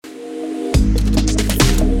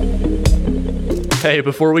Hey,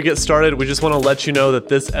 before we get started, we just want to let you know that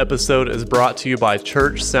this episode is brought to you by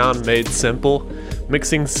Church Sound Made Simple.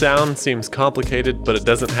 Mixing sound seems complicated, but it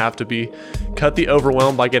doesn't have to be. Cut the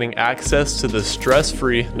overwhelm by getting access to the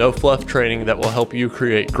stress-free, no-fluff training that will help you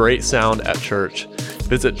create great sound at church.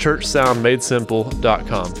 Visit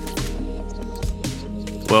churchsoundmadesimple.com.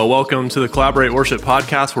 Well, welcome to the Collaborate Worship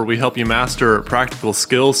Podcast, where we help you master practical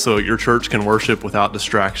skills so your church can worship without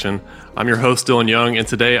distraction. I'm your host, Dylan Young, and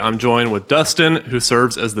today I'm joined with Dustin, who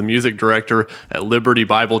serves as the music director at Liberty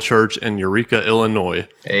Bible Church in Eureka, Illinois.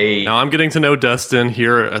 Hey. Now, I'm getting to know Dustin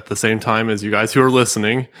here at the same time as you guys who are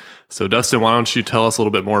listening. So, Dustin, why don't you tell us a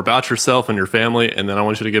little bit more about yourself and your family, and then I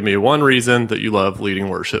want you to give me one reason that you love leading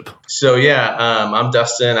worship. So, I'm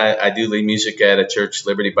Dustin. I do lead music at a church,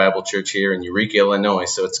 Liberty Bible Church here in Eureka, Illinois.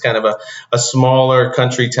 So it's kind of a smaller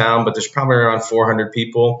country town, but there's probably around 400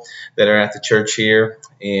 people that are at the church here.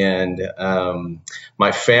 And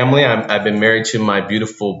my family, I've been married to my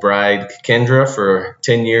beautiful bride, Kendra, for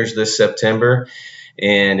 10 years this September.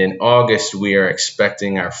 And in August, we are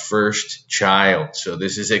expecting our first child. So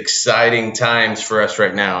this is exciting times for us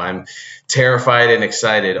right now. I'm terrified and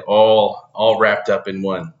excited, all wrapped up in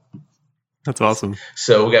one. That's awesome.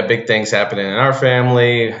 So we got big things happening in our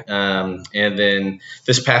family. And then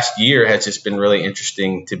this past year has just been really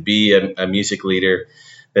interesting to be a music leader.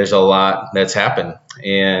 There's a lot that's happened.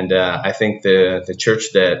 And I think the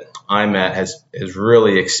church that I'm at has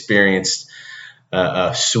really experienced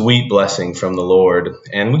a sweet blessing from the Lord.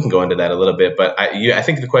 And we can go into that a little bit. But I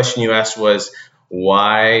think the question you asked was,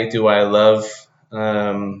 why do I love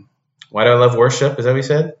worship? Is that what you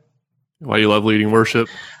said? Why you love leading worship?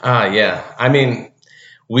 Yeah. I mean,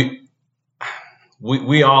 we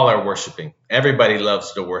all are worshiping. Everybody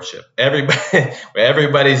loves to worship.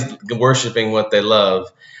 Everybody's worshiping what they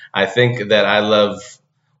love. I think that I love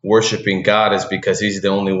worshiping God is because He's the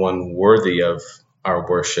only one worthy of our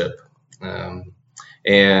worship.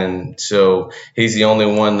 And so He's the only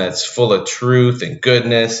one that's full of truth and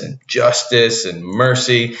goodness and justice and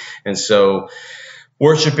mercy. And so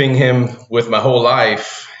worshiping Him with my whole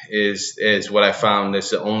life is what I found is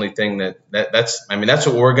the only thing that's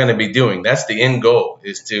what we're going to be doing. That's the end goal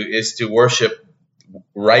is to worship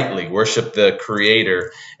rightly, worship the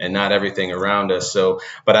Creator and not everything around us. So,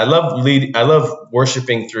 but I love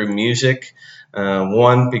worshiping through music.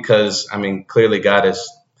 One, because clearly God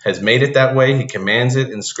has made it that way. He commands it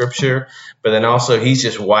in Scripture, but then also He's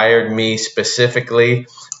just wired me specifically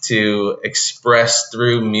to express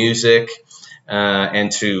through music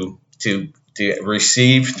and to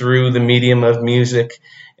receive through the medium of music.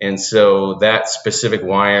 And so that specific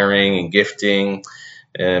wiring and gifting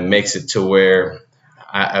makes it to where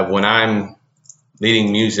when I'm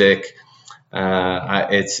leading music,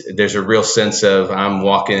 there's a real sense of I'm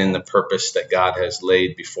walking in the purpose that God has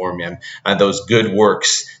laid before me. Those good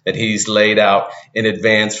works that He's laid out in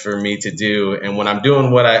advance for me to do. And when I'm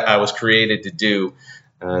doing what I was created to do,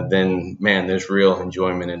 then, man, there's real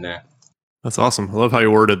enjoyment in that. That's awesome. I love how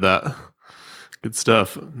you worded that. Good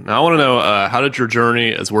stuff. Now, I want to know, how did your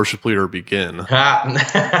journey as worship leader begin?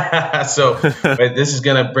 So this is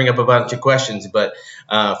going to bring up a bunch of questions, but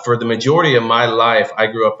for the majority of my life, I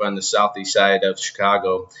grew up on the southeast side of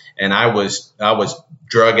Chicago, and I was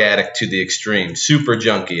drug addict to the extreme, super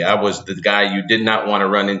junkie. I was the guy you did not want to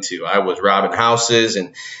run into. I was robbing houses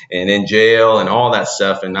and in jail and all that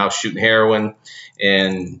stuff, and I was shooting heroin.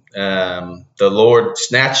 And the Lord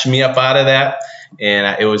snatched me up out of that. And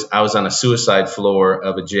I was on a suicide floor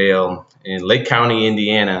of a jail in Lake County,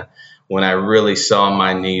 Indiana, when I really saw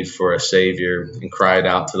my need for a Savior and cried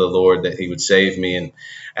out to the Lord that He would save me. And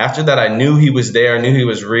after that, I knew He was there. I knew He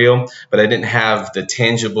was real, but I didn't have the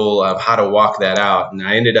tangible of how to walk that out. And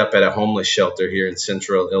I ended up at a homeless shelter here in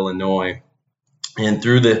central Illinois. And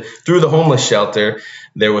through the homeless shelter,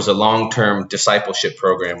 there was a long-term discipleship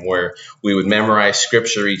program where we would memorize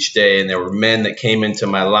Scripture each day. And there were men that came into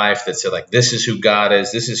my life that said, this is who God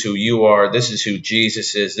is. This is who you are. This is who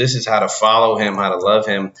Jesus is. This is how to follow Him, how to love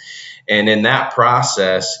Him. And in that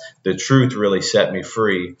process, the truth really set me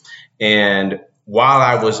free. And while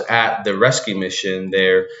I was at the rescue mission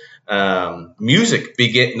there, music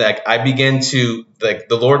began, the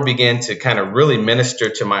Lord began to kind of really minister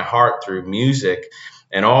to my heart through music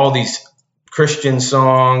and all these Christian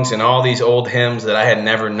songs and all these old hymns that I had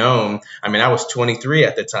never known. I was 23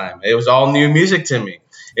 at the time. It was all new music to me.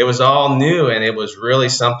 It was all new. And it was really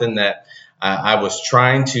something that I was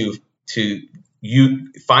trying to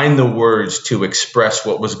find the words to express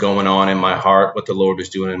what was going on in my heart, what the Lord was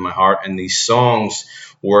doing in my heart. And these songs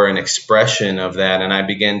were an expression of that. And I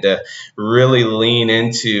began to really lean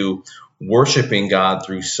into worshiping God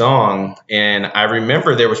through song. And I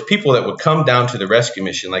remember there was people that would come down to the rescue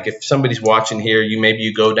mission. Like if somebody's watching here, maybe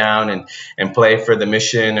you go down and play for the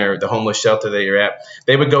mission or the homeless shelter that you're at.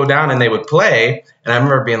 They would go down and they would play. And I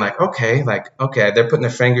remember being like, okay, they're putting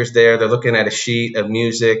their fingers there. They're looking at a sheet of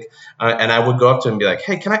music. And I would go up to them and be like,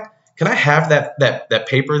 hey, can I have that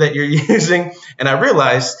paper that you're using? And I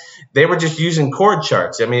realized they were just using chord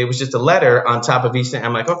charts. I mean, it was just a letter on top of each thing.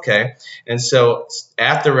 I'm like, okay. And so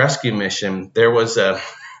at the rescue mission, there was a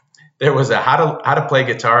how to play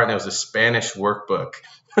guitar, and there was a Spanish workbook.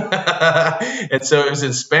 And so it was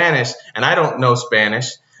in Spanish, and I don't know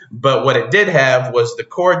Spanish, but what it did have was the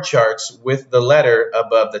chord charts with the letter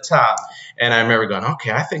above the top. And I remember going,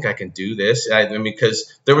 okay, I think I can do this. I mean,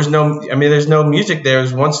 because there's no music there.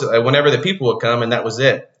 It was whenever the people would come, and that was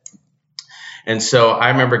it. And so I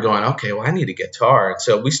remember going, okay, well, I need a guitar. And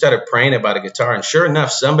so we started praying about a guitar. And sure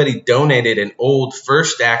enough, somebody donated an old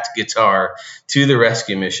First Act guitar to the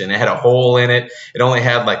rescue mission. It had a hole in it. It only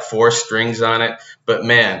had like 4 strings on it. But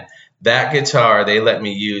man, that guitar they let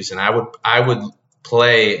me use. And I would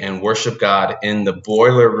play and worship God in the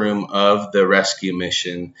boiler room of the rescue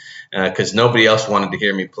mission because nobody else wanted to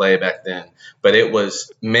hear me play back then. But it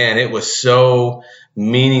was so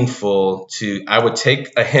meaningful I would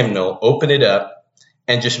take a hymnal, open it up,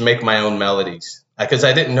 and just make my own melodies because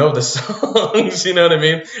I didn't know the songs. You know what I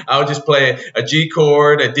mean? I would just play a G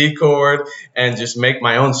chord, a D chord, and just make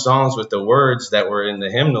my own songs with the words that were in the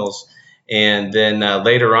hymnals. And then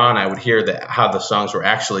later on, I would hear how the songs were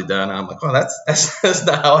actually done. And I'm like, oh, that's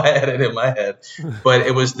not how I had it in my head. But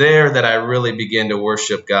it was there that I really began to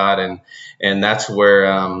worship God, and that's where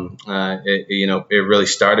it really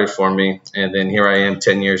started for me. And then here I am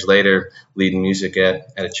 10 years later, leading music at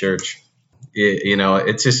a church.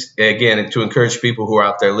 It's just, again, to encourage people who are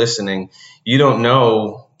out there listening. You don't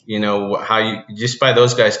know, how you just by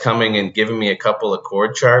those guys coming and giving me a couple of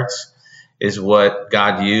chord charts is what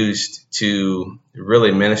God used to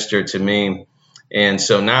really minister to me. And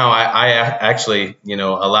so now I actually, a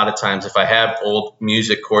lot of times if I have old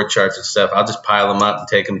music chord charts and stuff, I'll just pile them up and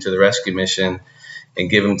take them to the rescue mission and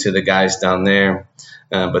give them to the guys down there.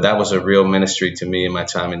 But that was a real ministry to me in my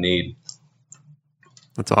time of need.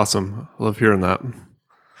 That's awesome. I love hearing that.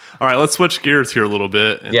 All right, let's switch gears here a little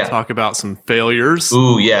bit and talk about some failures.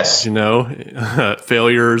 Ooh, yes.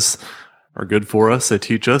 Failures are good for us. They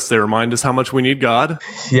teach us. They remind us how much we need God.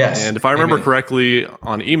 Yes. And if I remember correctly,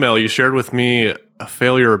 on email, you shared with me a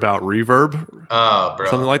failure about reverb. Oh, bro.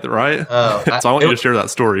 Something like that, right? Oh, so I want you to share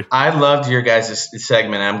that story. I loved your guys'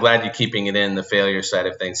 segment. I'm glad you're keeping it in the failure side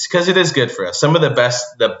of things because it is good for us. Some of the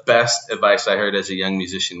best advice I heard as a young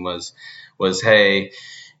musician was, hey,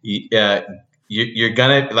 you're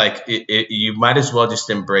gonna you might as well just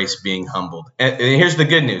embrace being humbled. And here's the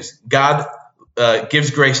good news: God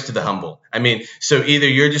gives grace to the humble. I mean, so either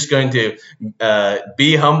you're just going to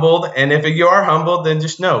be humbled, and if you are humbled, then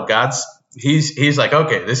just know He's like,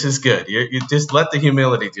 okay, this is good. You just let the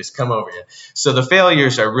humility just come over you. So the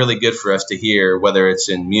failures are really good for us to hear, whether it's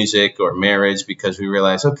in music or marriage, because we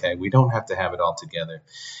realize, okay, we don't have to have it all together.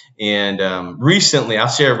 And recently, I'll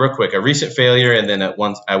share real quick, a recent failure, and then at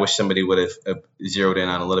once I wish somebody would have zeroed in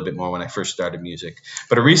on a little bit more when I first started music.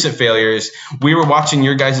 But a recent failure is we were watching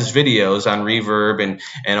your guys' videos on Reverb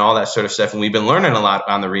and all that sort of stuff, and we've been learning a lot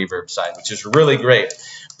on the Reverb side, which is really great.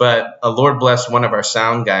 But Lord bless one of our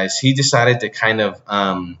sound guys, he decided to kind of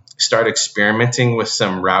start experimenting with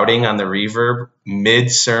some routing on the Reverb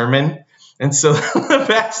mid-sermon. And so the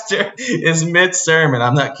pastor is mid-sermon.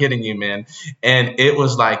 I'm not kidding you, man. And it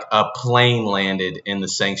was like a plane landed in the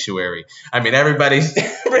sanctuary. I mean, everybody's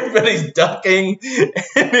ducking.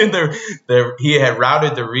 And then he had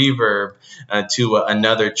routed the reverb to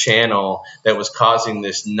another channel that was causing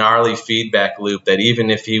this gnarly feedback loop that even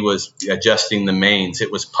if he was adjusting the mains,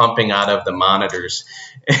 it was pumping out of the monitors.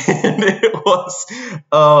 And it was,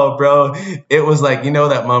 oh, bro, it was like,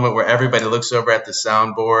 that moment where everybody looks over at the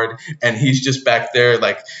soundboard and he's just back there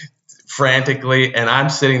like frantically. And I'm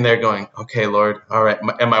sitting there going, okay, Lord, all right.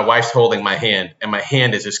 And my wife's holding my hand and my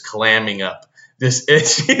hand is just clamming up.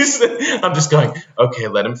 I'm just going, okay,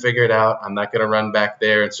 let him figure it out. I'm not going to run back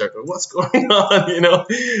there and start going, what's going on,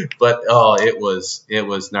 But, it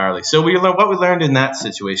was gnarly. So what we learned in that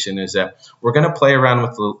situation is that we're going to play around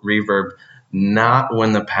with the reverb, not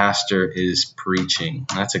when the pastor is preaching.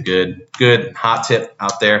 That's a good hot tip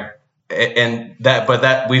out there.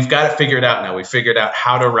 But we've got it figured out now. We figured out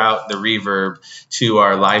how to route the reverb to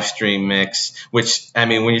our live stream mix, which, I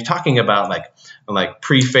mean, when you're talking about like like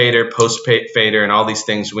pre-fader, post-fader, and all these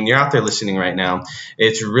things. When you're out there listening right now,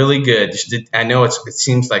 it's really good. I know it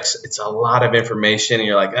seems like it's a lot of information, and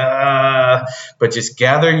you're like, but just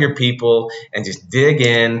gather your people and just dig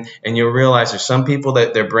in, and you'll realize there's some people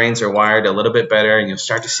that their brains are wired a little bit better, and you'll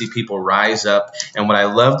start to see people rise up. And what I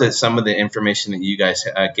loved that some of the information that you guys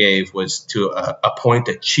gave was to appoint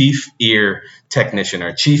a chief ear technician or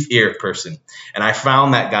a chief ear person. And I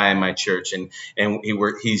found that guy in my church, and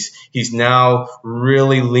he's now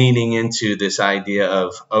really leaning into this idea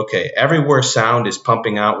of, okay, everywhere sound is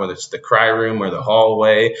pumping out, whether it's the cry room or the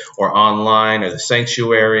hallway or online or the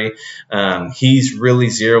sanctuary, he's really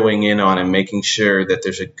zeroing in on and making sure that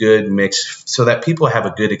there's a good mix so that people have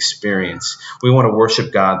a good experience. We want to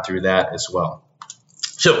worship God through that as well.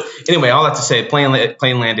 So anyway, all that to say, plane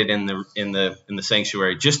landed in the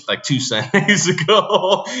sanctuary just like 2 Sundays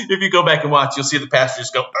ago. If you go back and watch, you'll see the pastor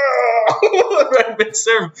just go, right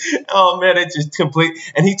mid-service. Oh man, it just complete.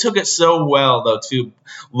 And he took it so well though too.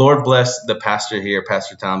 Lord bless the pastor here,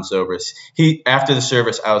 Pastor Tom Zobrist. After the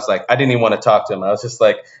service, I was like, I didn't even want to talk to him. I was just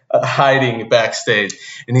like hiding backstage.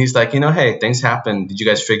 And he's like, hey, things happen. Did you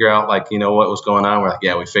guys figure out what was going on? We're like,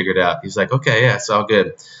 yeah, we figured it out. He's like, okay, yeah, it's all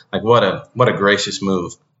good. Like what a gracious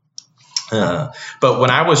move. But when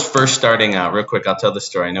I was first starting out, real quick, I'll tell the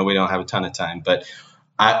story. I know we don't have a ton of time, but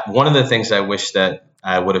one of the things I wish that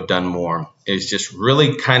I would have done more is just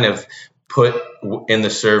really kind of put in the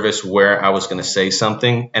service where I was going to say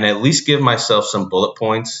something and at least give myself some bullet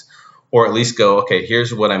points, or at least go, okay,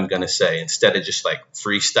 here's what I'm going to say, instead of just like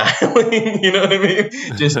freestyling, you know what I mean?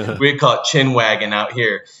 We call it chin wagging out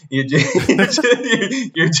here. You're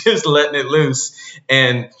just letting it loose.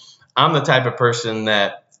 And I'm the type of person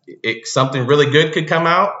that something really good could come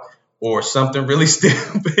out, or something really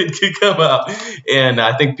stupid could come out. And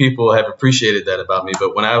I think people have appreciated that about me.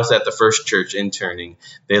 But when I was at the first church interning,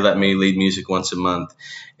 they let me lead music once a month.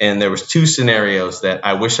 And there was 2 scenarios that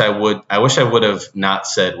I wish I would have not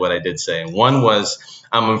said what I did say. And one was,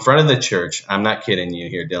 I'm in front of the church. I'm not kidding you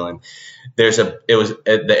here, Dylan.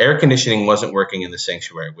 The air conditioning wasn't working in the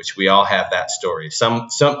sanctuary, which we all have that story.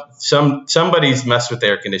 Somebody's messed with the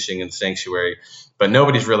air conditioning in the sanctuary, but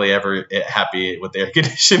nobody's really ever happy with the air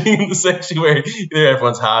conditioning in the sanctuary. Either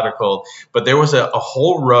everyone's hot or cold. But there was a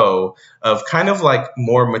whole row of kind of like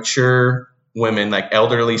more mature women, like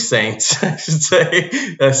elderly saints, I should say,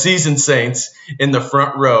 seasoned saints in the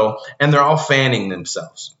front row, and they're all fanning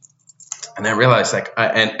themselves. And I realized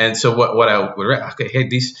so what I would, okay, hey,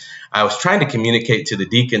 I was trying to communicate to the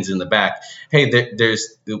deacons in the back, hey,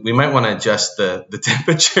 we might want to adjust the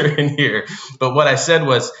temperature in here. But what I said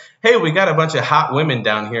was, hey, we got a bunch of hot women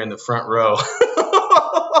down here in the front row.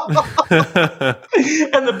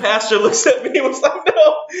 And the pastor looks at me and was like, no.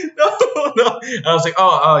 I was like,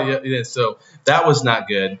 oh, yeah. So that was not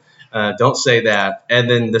good. Don't say that. And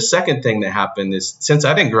then the second thing that happened is, since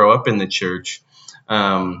I didn't grow up in the church,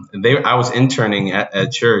 I was interning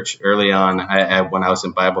at church early on when I was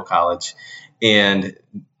in Bible college, and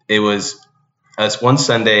it was one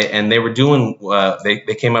Sunday, and they were doing.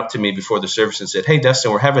 They came up to me before the service and said, "Hey,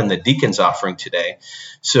 Dustin, we're having the deacons offering today.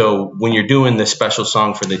 So when you're doing the special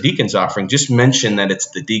song for the deacons offering, just mention that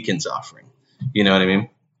it's the deacons offering. You know what I mean?"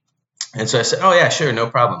 And so I said, "Oh yeah, sure, no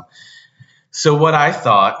problem." So what I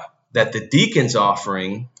thought that the deacons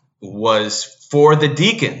offering was for the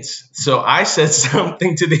deacons. So I said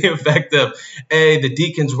something to the effect of, hey, the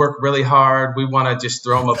deacons work really hard. We want to just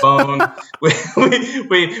throw them a bone. we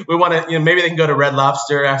want to, maybe they can go to Red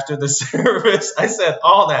Lobster after the service. I said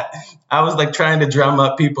all that. I was like trying to drum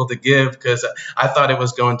up people to give, because I thought it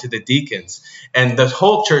was going to the deacons. And the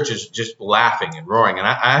whole church is just laughing and roaring. And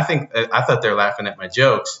I thought they're laughing at my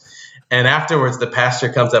jokes. And afterwards, the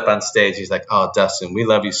pastor comes up on stage. He's like, oh, Dustin, we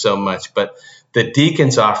love you so much, but the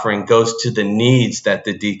deacons offering goes to the needs that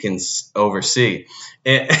the deacons oversee.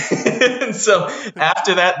 And so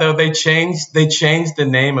after that, though, they changed the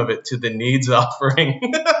name of it to the needs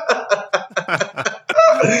offering.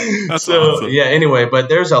 That's so awesome. Yeah, anyway, but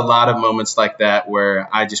there's a lot of moments like that where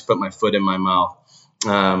I just put my foot in my mouth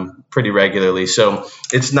pretty regularly. So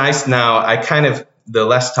it's nice now. The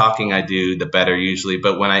less talking I do, the better usually.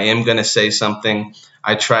 But when I am going to say something,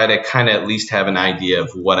 I try to kind of at least have an idea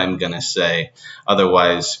of what I'm going to say.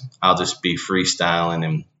 Otherwise, I'll just be freestyling,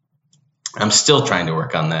 and I'm still trying to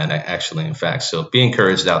work on that, actually, in fact. So be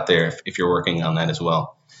encouraged out there if you're working on that as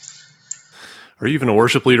well. Or even a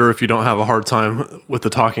worship leader, if you don't have a hard time with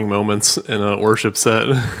the talking moments in a worship set.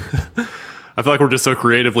 I feel like we're just so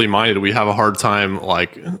creatively minded. We have a hard time,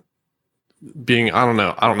 like, being, I don't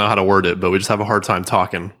know how to word it, but we just have a hard time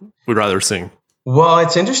talking. We'd rather sing. Well,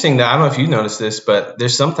 it's interesting that, I don't know if you noticed this, but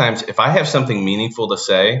there's sometimes if I have something meaningful to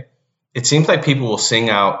say, it seems like people will sing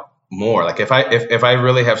out more. Like if I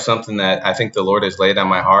really have something that I think the Lord has laid on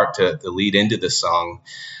my heart to lead into the song,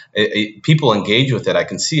 people engage with it. I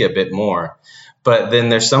can see a bit more. But then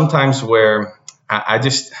there's sometimes where I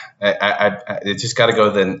just got to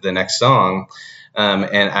go to the next song.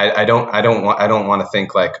 And I don't want to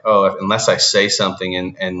think like, oh, unless I say something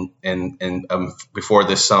and before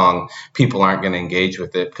this song, people aren't going to engage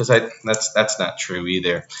with it, because that's not true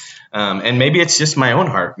either. And maybe it's just my own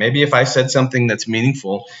heart. Maybe if I said something that's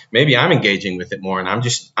meaningful, maybe I'm engaging with it more, and I'm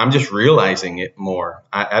just realizing it more.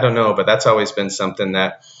 I don't know, but that's always been something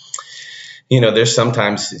that, there's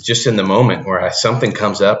sometimes just in the moment where something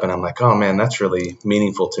comes up and I'm like, oh man, that's really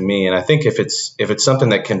meaningful to me. And I think if it's something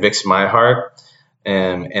that convicts my heart,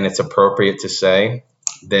 and it's appropriate to say,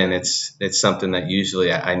 then it's something that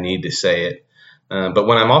usually I need to say it. But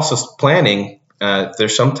when I'm also planning,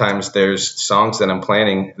 there's songs that I'm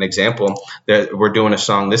planning. An example, that we're doing a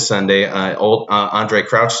song this Sunday, old Andre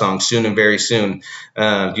Crouch song, "Soon and Very Soon."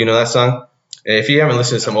 Do you know that song? If you haven't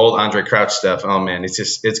listened to some old Andre Crouch stuff, oh man,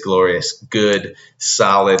 it's glorious, good,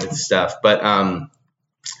 solid stuff. But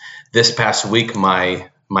this past week,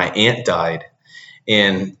 my aunt died.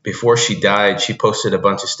 And before she died, she posted a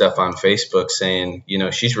bunch of stuff on Facebook saying,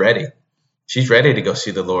 she's ready. She's ready to go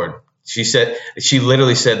see the Lord. She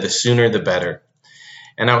literally said, the sooner the better.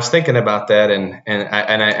 And I was thinking about that, and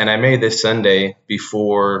I made this Sunday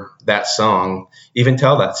before that song even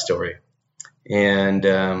tell that story, and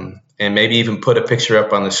maybe even put a picture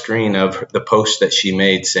up on the screen of the post that she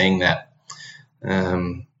made saying that.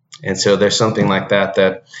 And so there's something like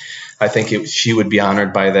that I think she would be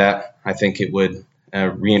honored by that. I think it would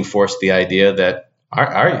reinforce the idea that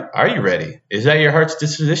are you ready? Is that your heart's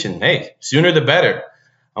disposition? Hey, sooner the better.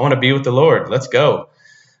 I want to be with the Lord. Let's go.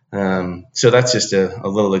 So that's just a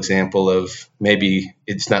little example of, maybe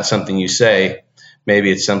it's not something you say,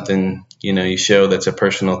 maybe it's something you show that's a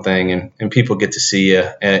personal thing, and people get to see you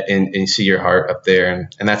and see your heart up there,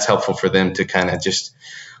 and that's helpful for them to kind of just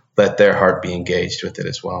let their heart be engaged with it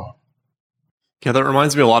as well. Yeah, that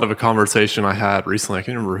reminds me a lot of a conversation I had recently. I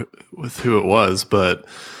can't remember with who it was, but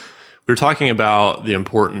we were talking about the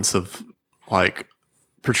importance of like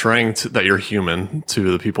portraying that you're human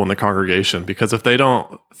to the people in the congregation, because if they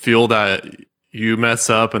don't feel that you mess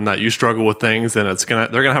up and that you struggle with things, then they're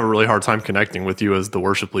gonna have a really hard time connecting with you as the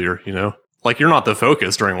worship leader. Like, you're not the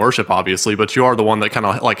focus during worship, obviously, but you are the one that kind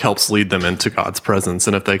of like helps lead them into God's presence.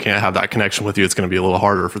 And if they can't have that connection with you, it's going to be a little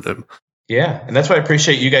harder for them. Yeah, and that's why I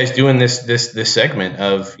appreciate you guys doing this segment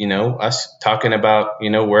of us talking about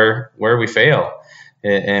where we fail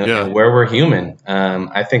and where we're human.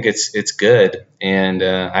 I think it's good, and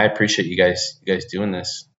I appreciate you guys doing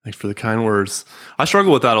this. Thanks for the kind words. I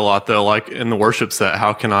struggle with that a lot, though. Like in the worship set,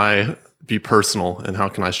 how can I be personal and how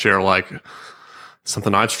can I share like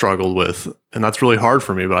something I've struggled with? And that's really hard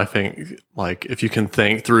for me. But I think like if you can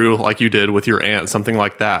think through, like you did with your aunt, something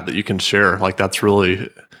like that you can share, like that's really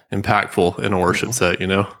impactful in a worship set,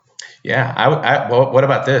 Yeah. Well, what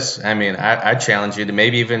about this? I mean, I challenge you to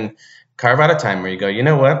maybe even carve out a time where you go, you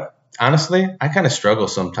know what? Honestly, I kind of struggle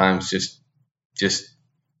sometimes just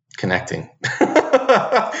connecting.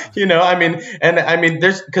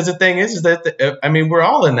 Because the thing is that we're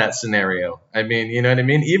all in that scenario. You know what I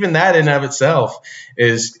mean? Even that in of itself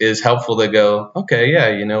is helpful to go, okay, yeah,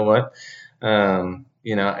 you know what? But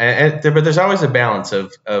there's always a balance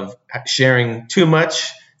of sharing too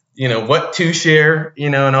much, what to share,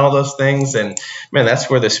 and all those things. And man, that's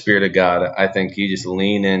where the Spirit of God, I think you just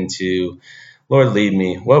lean into, Lord, lead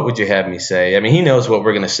me. What would you have me say? He knows what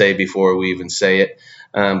we're going to say before we even say it.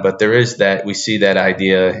 But there is that, we see that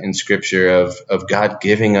idea in Scripture of God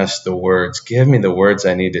giving us the words. Give me the words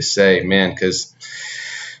I need to say, man, because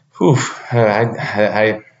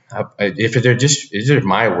if they're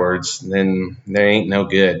my words, then they ain't no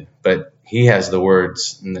good. But He has the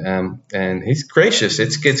words, and He's gracious.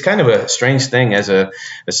 It's kind of a strange thing as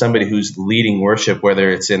somebody who's leading worship, whether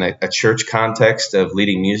it's in a church context of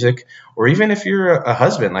leading music, or even if you're a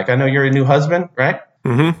husband. Like, I know you're a new husband, right?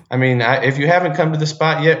 Mm-hmm. If you haven't come to the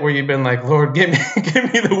spot yet where you've been like, Lord, give me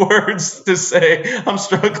the words to say, I'm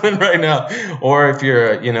struggling right now. Or if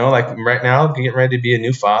you're, like right now, getting ready to be a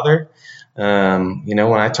new father. When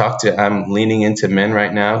I'm leaning into men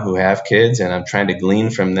right now who have kids, and I'm trying to glean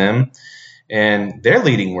from them, and they're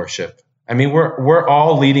leading worship. We're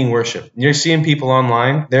all leading worship. You're seeing people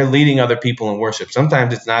online, they're leading other people in worship.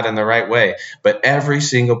 Sometimes it's not in the right way, but every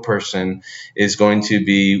single person is going to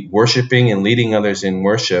be worshiping and leading others in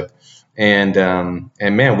worship. And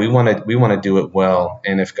man, we want to do it well.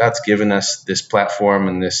 And if God's given us this platform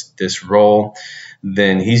and this role,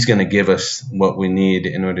 then He's going to give us what we need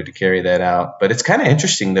in order to carry that out. But it's kind of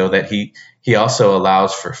interesting though that He also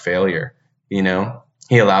allows for failure. You know,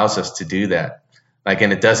 He allows us to do that,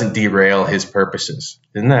 and it doesn't derail His purposes.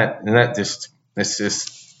 Isn't that just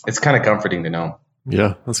it's kind of comforting to know.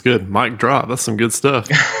 Yeah, that's good. Mic drop. That's some good stuff.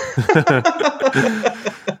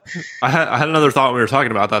 I had another thought when we were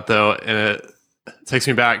talking about that though, and it takes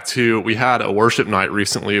me back to, we had a worship night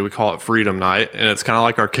recently. We call it Freedom Night, and it's kind of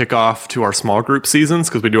like our kickoff to our small group seasons,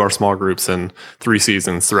 because we do our small groups in 3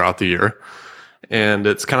 seasons throughout the year. And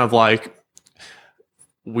it's kind of like,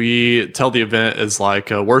 we tell the event is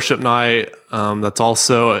like a worship night. That's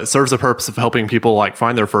also, it serves the purpose of helping people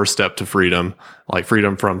find their first step to freedom, like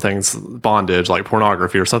freedom from things, bondage, like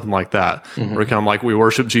pornography or something like that. Mm-hmm. We're kind of we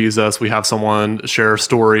worship Jesus. We have someone share a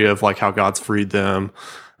story of how God's freed them.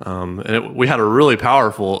 We had a really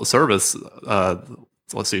powerful service,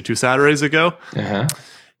 2 Saturdays ago. Uh-huh.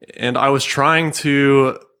 And I was trying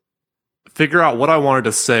to figure out what I wanted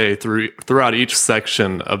to say throughout each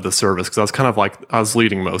section of the service, because I was kind of I was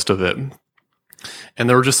leading most of it. And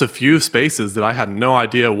there were just a few spaces that I had no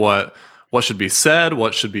idea what should be said,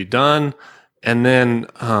 what should be done. And then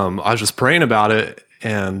I was just praying about it,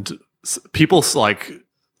 and people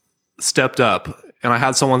stepped up. And I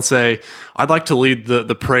had someone say, I'd like to lead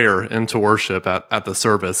the prayer into worship at the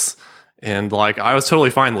service. And I was totally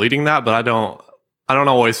fine leading that, but I don't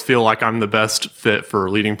always feel like I'm the best fit for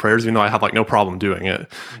leading prayers, even though I have no problem doing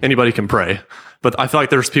it. Anybody can pray. But I feel like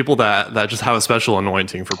there's people that just have a special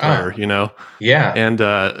anointing for prayer, you know? Yeah. And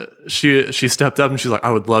she stepped up and she's like,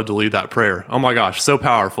 I would love to lead that prayer. Oh my gosh, so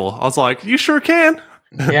powerful. I was like, you sure can.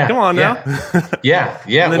 Yeah. Come on now. Yeah.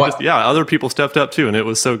 And then other people stepped up too, and it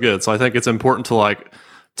was so good. So I think it's important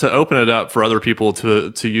to open it up for other people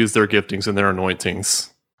to use their giftings and their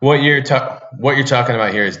anointings. What you're talking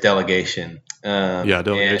about here is delegation.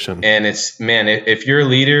 Delegation. And it's, man, if you're a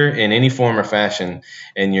leader in any form or fashion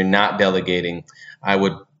and you're not delegating,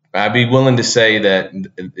 I'd be willing to say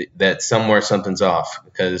that somewhere something's off,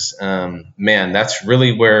 because, man, that's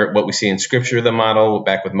really what we see in Scripture, the model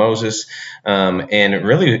back with Moses. And it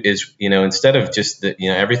really is, instead of just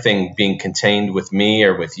everything being contained with me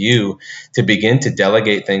or with you, to begin to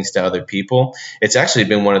delegate things to other people. It's actually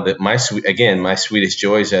been one of my sweetest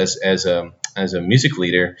joys as a music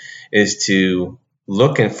leader, is to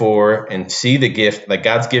looking for and see the gift,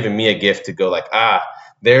 God's given me a gift to go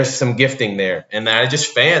there's some gifting there. And I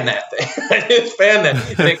just fan that thing. I just fan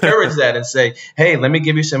that and encourage that and say, hey, let me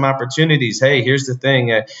give you some opportunities. Hey, here's the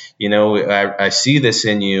thing. I see this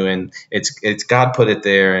in you, and it's God put it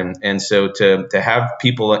there. And so to have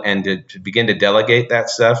people and to begin to delegate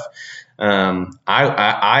that stuff.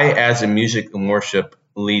 I as a music and worship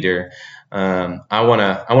leader, I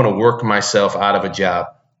want to work myself out of a job.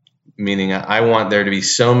 Meaning I want there to be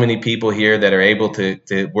so many people here that are able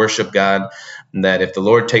to worship God, that if the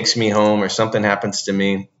Lord takes me home or something happens to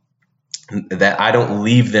me, that I don't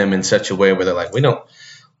leave them in such a way where they're like, we don't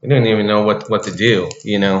even know what to do.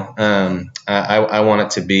 I want it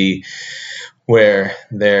to be where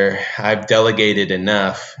I've delegated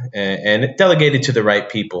enough and delegated to the right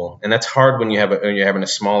people. And that's hard when you're having a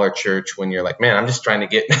smaller church, when you're like, man, I'm just trying to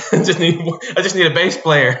get, I just need a bass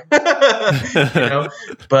player,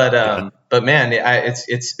 but man,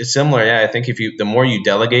 it's similar. Yeah. I think the more you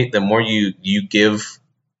delegate, the more you give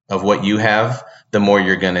of what you have, the more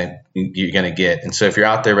you're going to get. And so if you're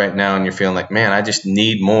out there right now and you're feeling like, man, I just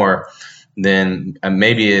need more, then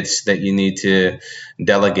maybe it's that you need to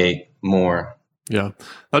delegate more. Yeah.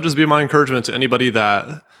 That'll just be my encouragement to anybody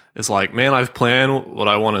that is like, man, I've planned what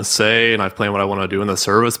I want to say and I've planned what I want to do in the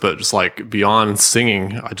service, but just beyond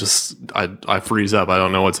singing, I freeze up. I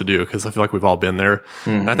don't know what to do, because I feel like we've all been there. Mm-hmm.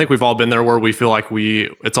 And I think we've all been there where we feel like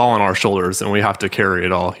it's all on our shoulders and we have to carry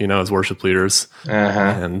it all, as worship leaders. Uh-huh.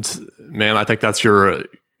 And man, I think that's your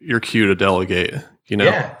cue to delegate.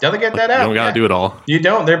 Yeah, delegate that out. You don't got to do it all. You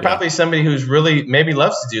don't. There's probably somebody who's really maybe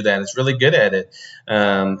loves to do that and is really good at it.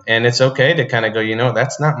 And it's okay to kind of go,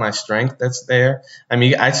 that's not my strength. That's there. I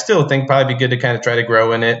mean, I still think probably be good to kind of try to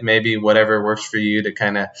grow in it. Maybe whatever works for you to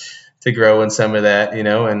kind of to grow in some of that,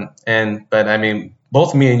 but I mean,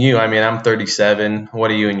 both me and you, I mean, I'm 37. What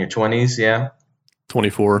are you, in your 20s? Yeah.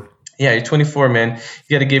 24. Yeah, you're 24, man.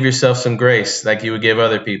 You got to give yourself some grace, like you would give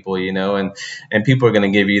other people, and people are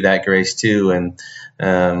going to give you that grace too, and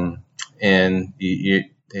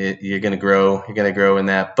you're going to grow. You're going to grow in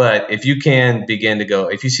that. But if you can begin to go,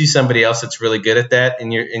 if you see somebody else that's really good at that in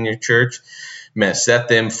your church, man, set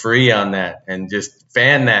them free on that and just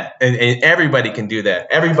fan that. And everybody can do that.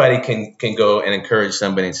 Everybody can go and encourage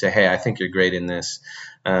somebody and say, hey, I think you're great in this.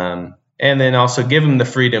 And then also give them the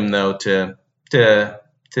freedom, though, to do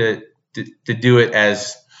it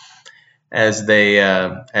as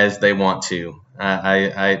they want to.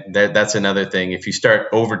 That's another thing. If you start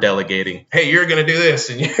over delegating, hey, you're going to do this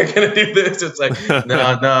and you're going to do this, it's like, no,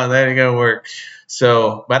 that ain't going to work.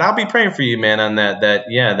 So, but I'll be praying for you, man, on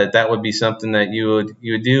that would be something that you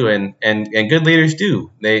would do. And good leaders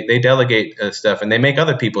do. They delegate stuff and they make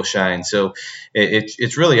other people shine. So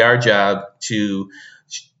it's really our job to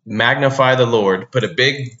magnify the Lord, put a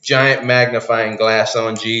big giant magnifying glass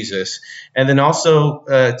on Jesus, and then also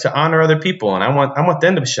to honor other people. And I want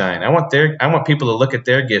them to shine. I want people to look at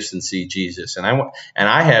their gifts and see Jesus. And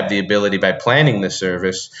I have the ability by planning the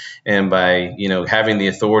service and by having the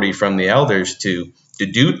authority from the elders to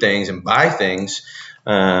do things and buy things.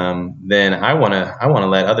 Then I want to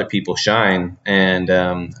let other people shine, and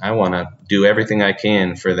I want to do everything I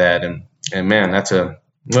can for that. And man,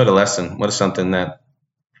 what a lesson. What is something that.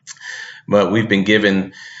 But we've been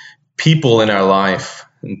given people in our life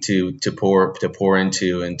to pour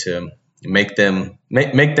into and to make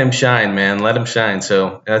them shine, man. Let them shine.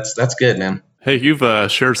 So that's good, man. Hey,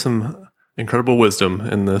 you've shared some incredible wisdom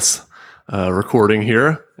in this recording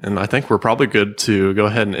here, and I think we're probably good to go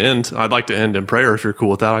ahead and end. I'd like to end in prayer if you're cool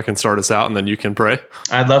with that. I can start us out, and then you can pray.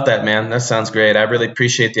 I'd love that, man. That sounds great. I really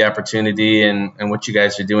appreciate the opportunity and what you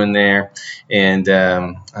guys are doing there, and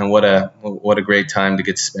what a great time to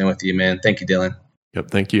get to spend with you, man. Thank you, Dylan. Yep,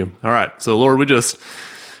 thank you. All right, so Lord, we just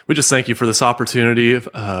thank you for this opportunity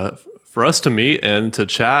for us to meet and to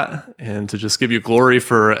chat and to just give you glory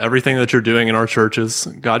for everything that you're doing in our churches.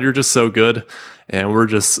 God, you're just so good, and we're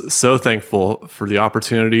just so thankful for the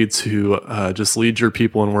opportunity to just lead your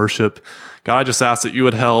people in worship. God, I just ask that you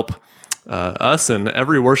would help us and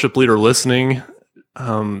every worship leader listening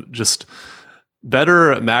just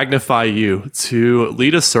better magnify you, to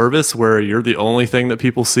lead a service where you're the only thing that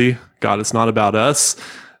people see. God, it's not about us.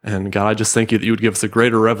 And God, I just thank you that you would give us a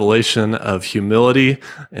greater revelation of humility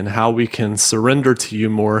and how we can surrender to you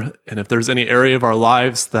more. And if there's any area of our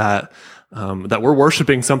lives that we're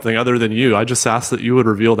worshiping something other than you, I just ask that you would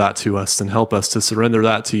reveal that to us and help us to surrender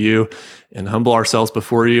that to you and humble ourselves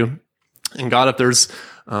before you. And God, if there's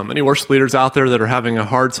any worship leaders out there that are having a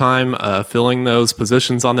hard time filling those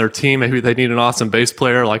positions on their team, maybe they need an awesome bass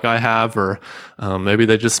player like I have, or maybe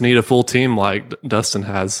they just need a full team like Dustin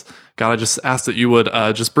has. God, I just ask that you would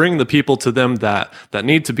just bring the people to them that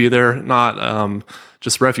need to be there, not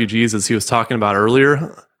just refugees as he was talking about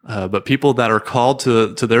earlier, but people that are called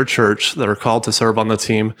to their church, that are called to serve on the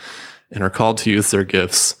team and are called to use their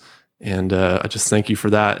gifts. And I just thank you for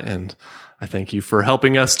that. And I thank you for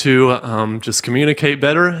helping us to just communicate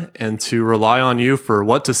better and to rely on you for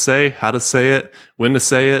what to say, how to say it, when to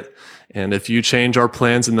say it. And if you change our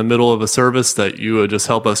plans in the middle of a service, that you would just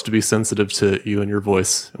help us to be sensitive to you and your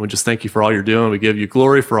voice. And we just thank you for all you're doing. We give you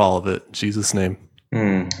glory for all of it. In Jesus' name.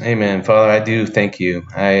 Amen. Father, I do thank you.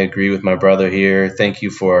 I agree with my brother here. Thank you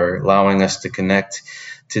for allowing us to connect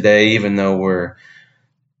today, even though we're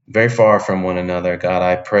very far from one another. God,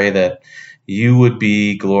 I pray that you would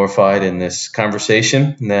be glorified in this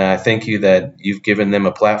conversation. And I thank you that you've given them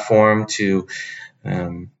a platform to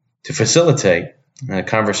facilitate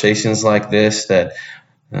conversations like this, that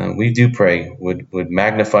we do pray would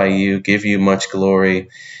magnify you, give you much glory.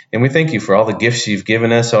 And we thank you for all the gifts you've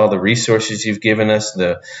given us, all the resources you've given us,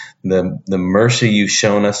 the mercy you've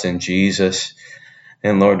shown us in Jesus.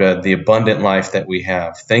 And Lord, the abundant life that we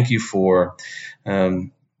have. Thank you for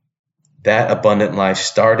that abundant life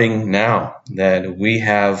starting now, that we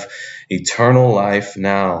have eternal life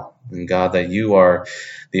now. And God, that you are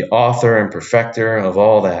the author and perfecter of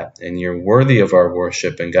all that, and you're worthy of our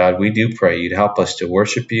worship. And God, we do pray you'd help us to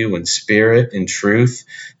worship you in spirit, in truth,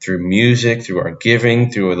 through music, through our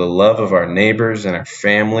giving, through the love of our neighbors and our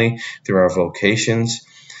family, through our vocations.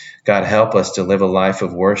 God, help us to live a life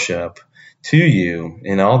of worship to you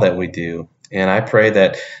in all that we do. And I pray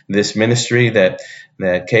that this ministry that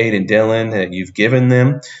Kate and Dylan, that you've given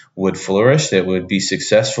them, would flourish, that would be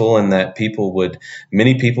successful, and that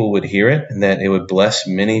many people would hear it, and that it would bless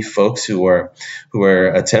many folks who are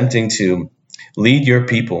attempting to lead your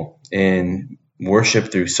people in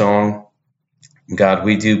worship through song. God,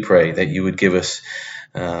 we do pray that you would give us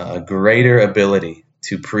a greater ability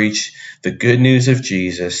to preach the good news of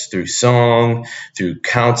Jesus through song, through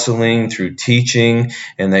counseling, through teaching,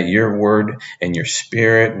 and that your word and your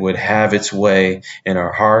spirit would have its way in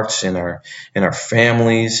our hearts, in our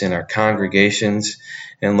families, in our congregations.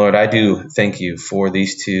 And Lord, I do thank you for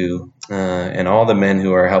these two and all the men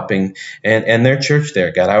who are helping and their church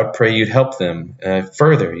there. God, I would pray you'd help them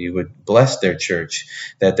further. You would bless their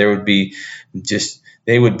church, that there would be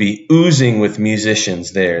they would be oozing with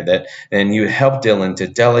musicians there, and you would help Dylan to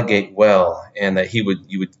delegate well, and that you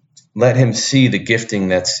would let him see the gifting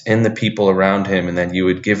that's in the people around him, and that you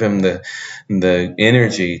would give him the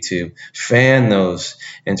energy to fan those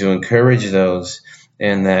and to encourage those,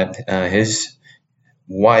 and that his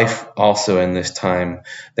wife also in this time,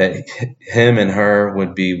 that him and her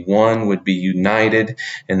would be one, would be united,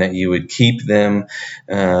 and that you would keep them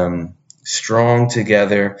strong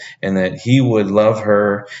together, and that he would love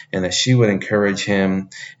her and that she would encourage him.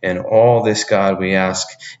 And all this, God, we ask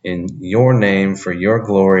in your name for your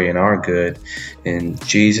glory and our good. In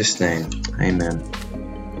Jesus' name, amen.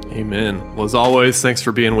 Amen. Well, as always, thanks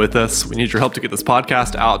for being with us. We need your help to get this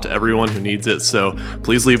podcast out to everyone who needs it. So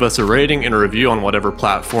please leave us a rating and a review on whatever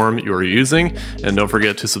platform you are using. And don't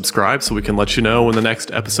forget to subscribe so we can let you know when the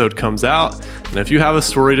next episode comes out. And if you have a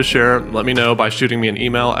story to share, let me know by shooting me an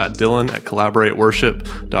email at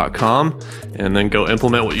dylan@collaborateworship.com. And then go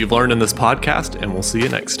implement what you've learned in this podcast, and we'll see you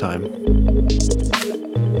next time.